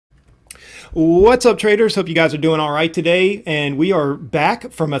What's up, traders? Hope you guys are doing all right today. And we are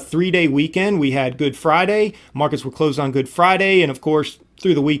back from a 3-day weekend. We had Good Friday. Markets were closed on Good Friday. And of course,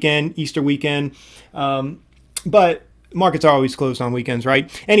 through the weekend, Easter weekend. But markets are always closed on weekends, right?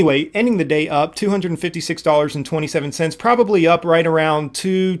 Anyway, ending the day up $256.27, probably up right around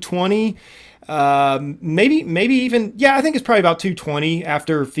 220. Maybe even, yeah, I think it's probably about 220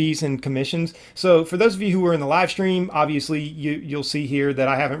 after fees and commissions. So for those of you who were in the live stream, obviously you'll see here that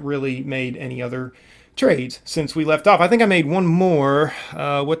I haven't really made any other trades since we left off. I think I made one more.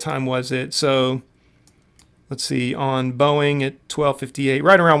 What time was it? So let's see, on Boeing at 12:58,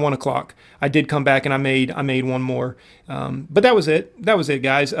 right around 1 o'clock. I did come back and I made one more. But that was it. That was it,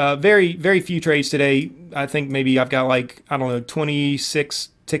 guys. Very few trades today. I think maybe I've got like, I don't know, 26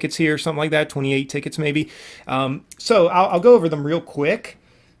 tickets here, something like that, 28 tickets maybe. So I'll go over them real quick.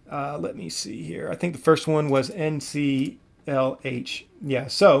 Let me see here. I think the first one was NCLH. Yeah,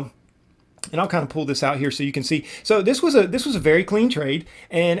 so, and I'll kind of pull this out here so you can see. So this was a very clean trade,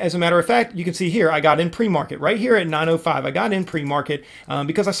 and as a matter of fact, you can see here I got in pre-market right here at 9:05. I got in pre-market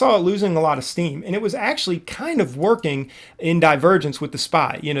because I saw it losing a lot of steam, and it was actually kind of working in divergence with the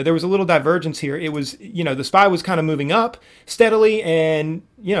SPY. You know, there was a little divergence here. It was, you know, the SPY was kind of moving up steadily, and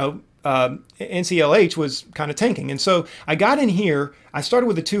you know, NCLH was kind of tanking. And so I got in here. I started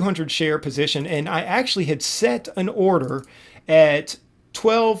with a 200 share position, and I actually had set an order at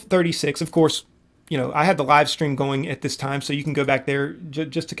 12:36. Of course, you know, I had the live stream going at this time, so you can go back there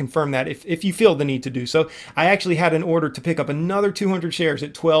just to confirm that if you feel the need to do so. I actually had an order to pick up another 200 shares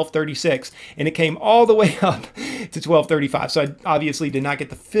at 12:36, and it came all the way up to 12:35. So I obviously did not get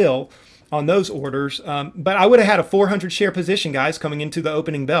the fill on those orders, but I would have had a 400 share position, guys, coming into the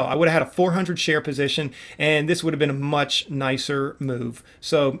opening bell. I would have had a 400 share position, and this would have been a much nicer move.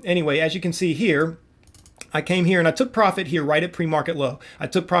 So anyway, as you can see here, I came here and I took profit here right at pre-market low. I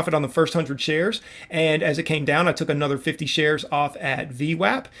took profit on the first 100 shares, and as it came down, I took another 50 shares off at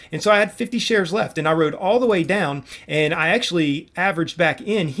VWAP, and so I had 50 shares left, and I rode all the way down, and I actually averaged back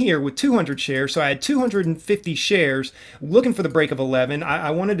in here with 200 shares, so I had 250 shares looking for the break of 11.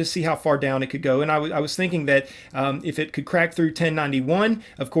 I wanted to see how far down it could go, and I was thinking that if it could crack through 1091,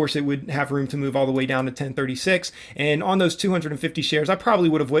 of course it would have room to move all the way down to 1036, and on those 250 shares, I probably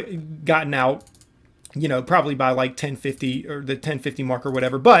would have gotten out, you know, probably by like 1050 or the 1050 mark or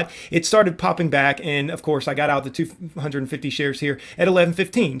whatever, but it started popping back, and of course I got out the 250 shares here at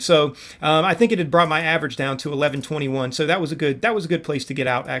 1115. So I think it had brought my average down to 1121. So that was a good place to get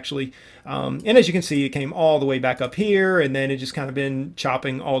out, actually. And as you can see, it came all the way back up here, and then it just kind of been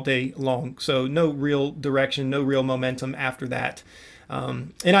chopping all day long. So no real direction, no real momentum after that.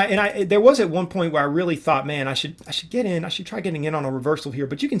 There was at one point where I really thought, man, I should get in. I should try getting in on a reversal here.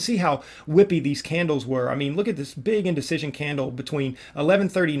 But you can see how whippy these candles were. I mean, look at this big indecision candle between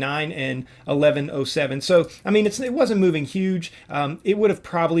 1139 and 1107. So, I mean, it wasn't moving huge. It would have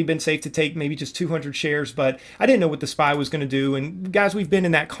probably been safe to take maybe just 200 shares, but I didn't know what the SPY was going to do. And guys, we've been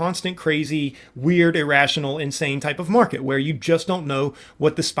in that constant, crazy, weird, irrational, insane type of market where you just don't know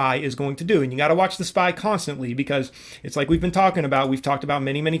what the SPY is going to do. And you got to watch the SPY constantly, because it's like we've been talking about. We've talked about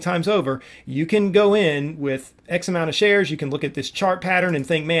many times over. You can go in with X amount of shares. You can look at this chart pattern and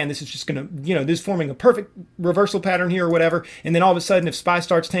think, man, this is just going to, you know, this is forming a perfect reversal pattern here or whatever. And then all of a sudden, if SPY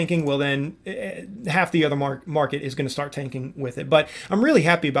starts tanking, well, then half the other market is going to start tanking with it. But I'm really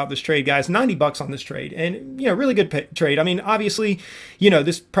happy about this trade, guys. 90 bucks on this trade, and, you know, really good trade. I mean, obviously, you know,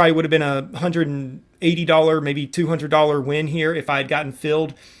 this probably would have been a $180, maybe $200 win here if I had gotten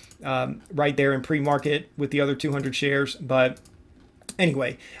filled right there in pre-market with the other 200 shares. But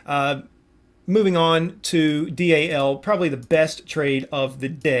anyway, moving on to DAL, probably the best trade of the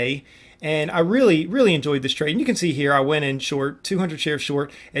day. And I really enjoyed this trade. And you can see here, I went in short, 200 shares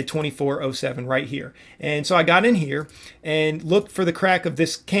short at 24.07 right here. And so I got in here and looked for the crack of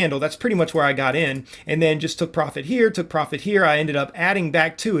this candle. That's pretty much where I got in. And then just took profit here, took profit here. I ended up adding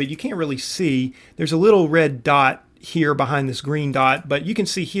back to it. You can't really see. There's a little red dot here behind this green dot, but you can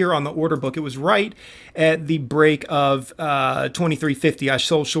see here on the order book, it was right at the break of 23.50. I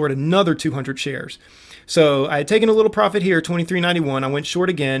sold short another 200 shares. So I had taken a little profit here, 23.91. I went short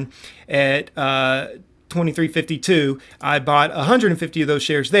again at 23.52. I bought 150 of those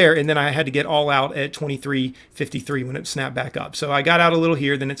shares there, and then I had to get all out at 23.53 when it snapped back up. So I got out a little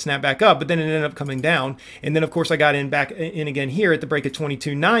here, then it snapped back up, but then it ended up coming down. And then of course I got back in again here at the break of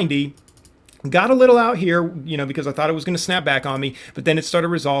 22.90. Got a little out here, you know, because I thought it was going to snap back on me, but then it started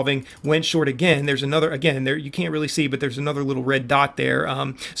resolving, went short again. There's another, again, there you can't really see, but there's another little red dot there.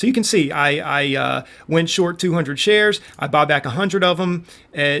 So you can see I went short 200 shares. I bought back 100 of them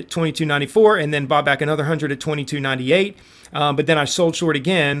at 22.94, and then bought back another 100 at 22.98. But then I sold short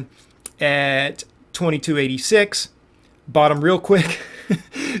again at 22.86. Bought them real quick.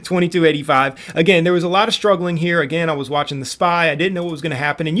 22.85. Again, there was a lot of struggling here. Again, I was watching the SPY. I didn't know what was going to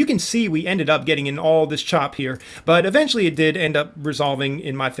happen. And you can see we ended up getting in all this chop here. But eventually it did end up resolving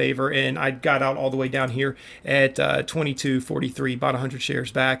in my favor. And I got out all the way down here at 22.43. Bought 100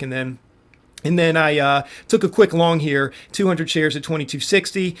 shares back. And then I took a quick long here, 200 shares at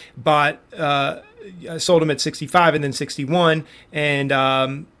 22.60. Bought, I sold them at 65 and then 61.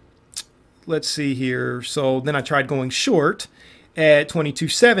 And let's see here. So then I tried going short at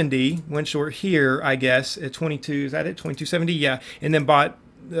 22.70, went short here, I guess, at 22, is that it? 22.70, yeah, and then bought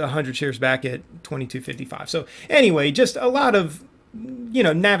 100 shares back at 22.55. So anyway, just a lot of,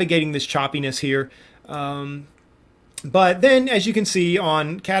 navigating this choppiness here. But then, as you can see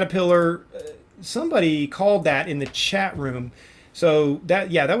on Caterpillar, somebody called that in the chat room. So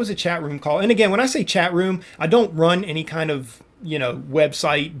that was a chat room call. And again, when I say chat room, I don't run any kind of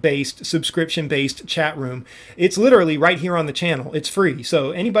website-based, subscription-based chat room. It's literally right here on the channel. It's free.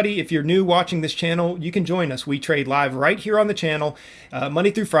 So anybody, if you're new watching this channel, you can join us. We trade live right here on the channel, Monday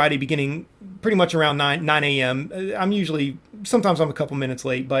through Friday, beginning pretty much around 9 a.m. Sometimes I'm a couple minutes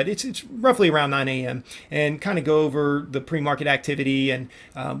late, but it's roughly around 9 a.m. and kind of go over the pre-market activity and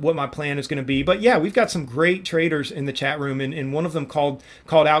what my plan is going to be. But yeah, we've got some great traders in the chat room, and one of them called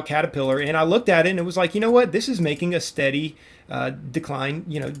out Caterpillar, and I looked at it and it was like, you know what, this is making a steady decline,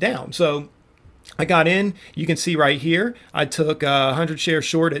 down. So I got in. You can see right here, I took 100 shares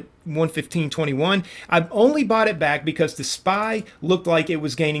short at 115.21. I only bought it back because the SPY looked like it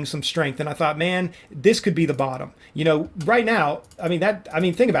was gaining some strength, and I thought, man, this could be the bottom. Right now,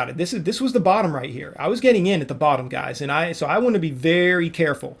 think about it. This was the bottom right here. I was getting in at the bottom, guys, and so I want to be very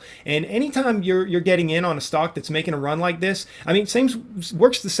careful. And anytime you're getting in on a stock that's making a run like this,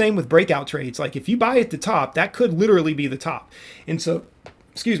 works the same with breakout trades. Like if you buy at the top, that could literally be the top. And so,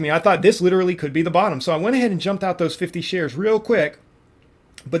 excuse me, I thought this literally could be the bottom. So I went ahead and jumped out those 50 shares real quick.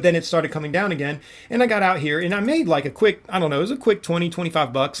 But then it started coming down again, and I got out here, and I made like a quick, I don't know, it was a quick 20,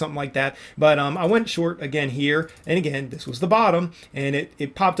 25 bucks, something like that. But I went short again here, and again, this was the bottom, and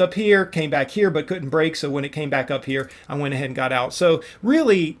it popped up here, came back here, but couldn't break. So when it came back up here, I went ahead and got out. So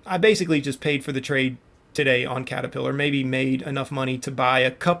really, I basically just paid for the trade today on Caterpillar, maybe made enough money to buy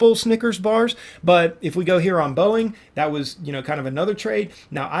a couple Snickers bars. But if we go here on Boeing, that was kind of another trade.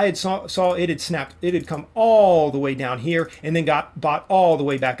 Now I had saw it had snapped, it had come all the way down here and then got bought all the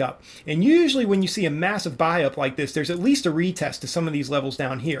way back up. And usually when you see a massive buy up like this, there's at least a retest to some of these levels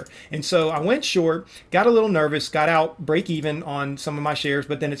down here. And so I went short, got a little nervous, got out, break even on some of my shares,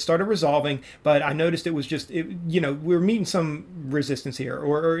 but then it started resolving. But I noticed it was just we were meeting some resistance here,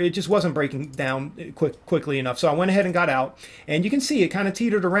 or it just wasn't breaking down quickly enough. So I went ahead and got out, and you can see it kind of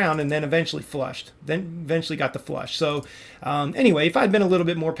teetered around and then eventually flushed, then eventually got the flush. So anyway, if I'd been a little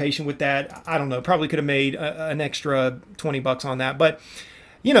bit more patient with that, I don't know, probably could have made an extra 20 bucks on that. But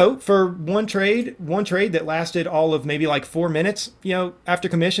for one trade that lasted all of maybe like 4 minutes, after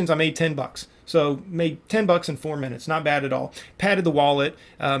commissions, I made 10 bucks. So made 10 bucks in 4 minutes. Not bad at all. Padded the wallet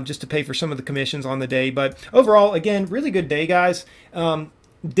just to pay for some of the commissions on the day. But overall, again, really good day, guys.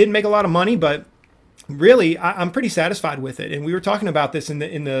 Didn't make a lot of money, but really, I'm pretty satisfied with it. And we were talking about this in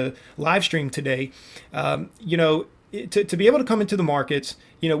the live stream today. To be able to come into the markets,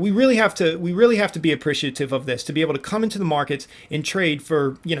 we really have to be appreciative of this, to be able to come into the markets and trade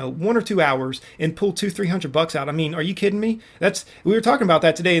for 1 or 2 hours and pull 200-300 bucks out. I mean, are you kidding me? We were talking about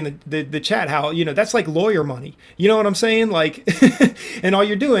that today in the chat, how that's like lawyer money. You know what I'm saying? Like, and all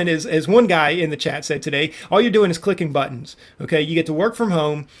you're doing is, as one guy in the chat said today, all you're doing is clicking buttons. Okay, you get to work from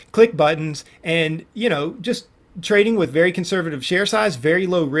home, click buttons, and just trading with very conservative share size, very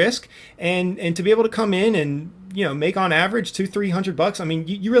low risk, and to be able to come in and make on average 200-300 bucks. I mean,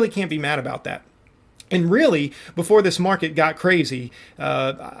 you really can't be mad about that. And really, before this market got crazy,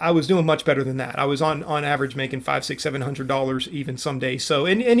 I was doing much better than that. I was on average making $500-$700 even some days. So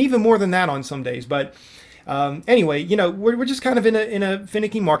and even more than that on some days. But anyway, we're just kind of in a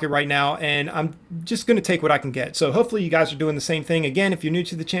finicky market right now, and I'm just going to take what I can get. So hopefully you guys are doing the same thing. Again, if you're new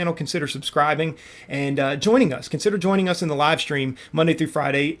to the channel, consider subscribing and joining us. Consider joining us in the live stream Monday through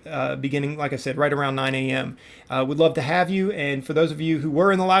Friday, beginning, like I said, right around 9 a.m. Would love to have you. And for those of you who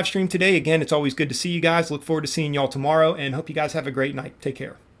were in the live stream today, again, it's always good to see you guys. Look forward to seeing y'all tomorrow, and hope you guys have a great night. Take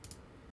care.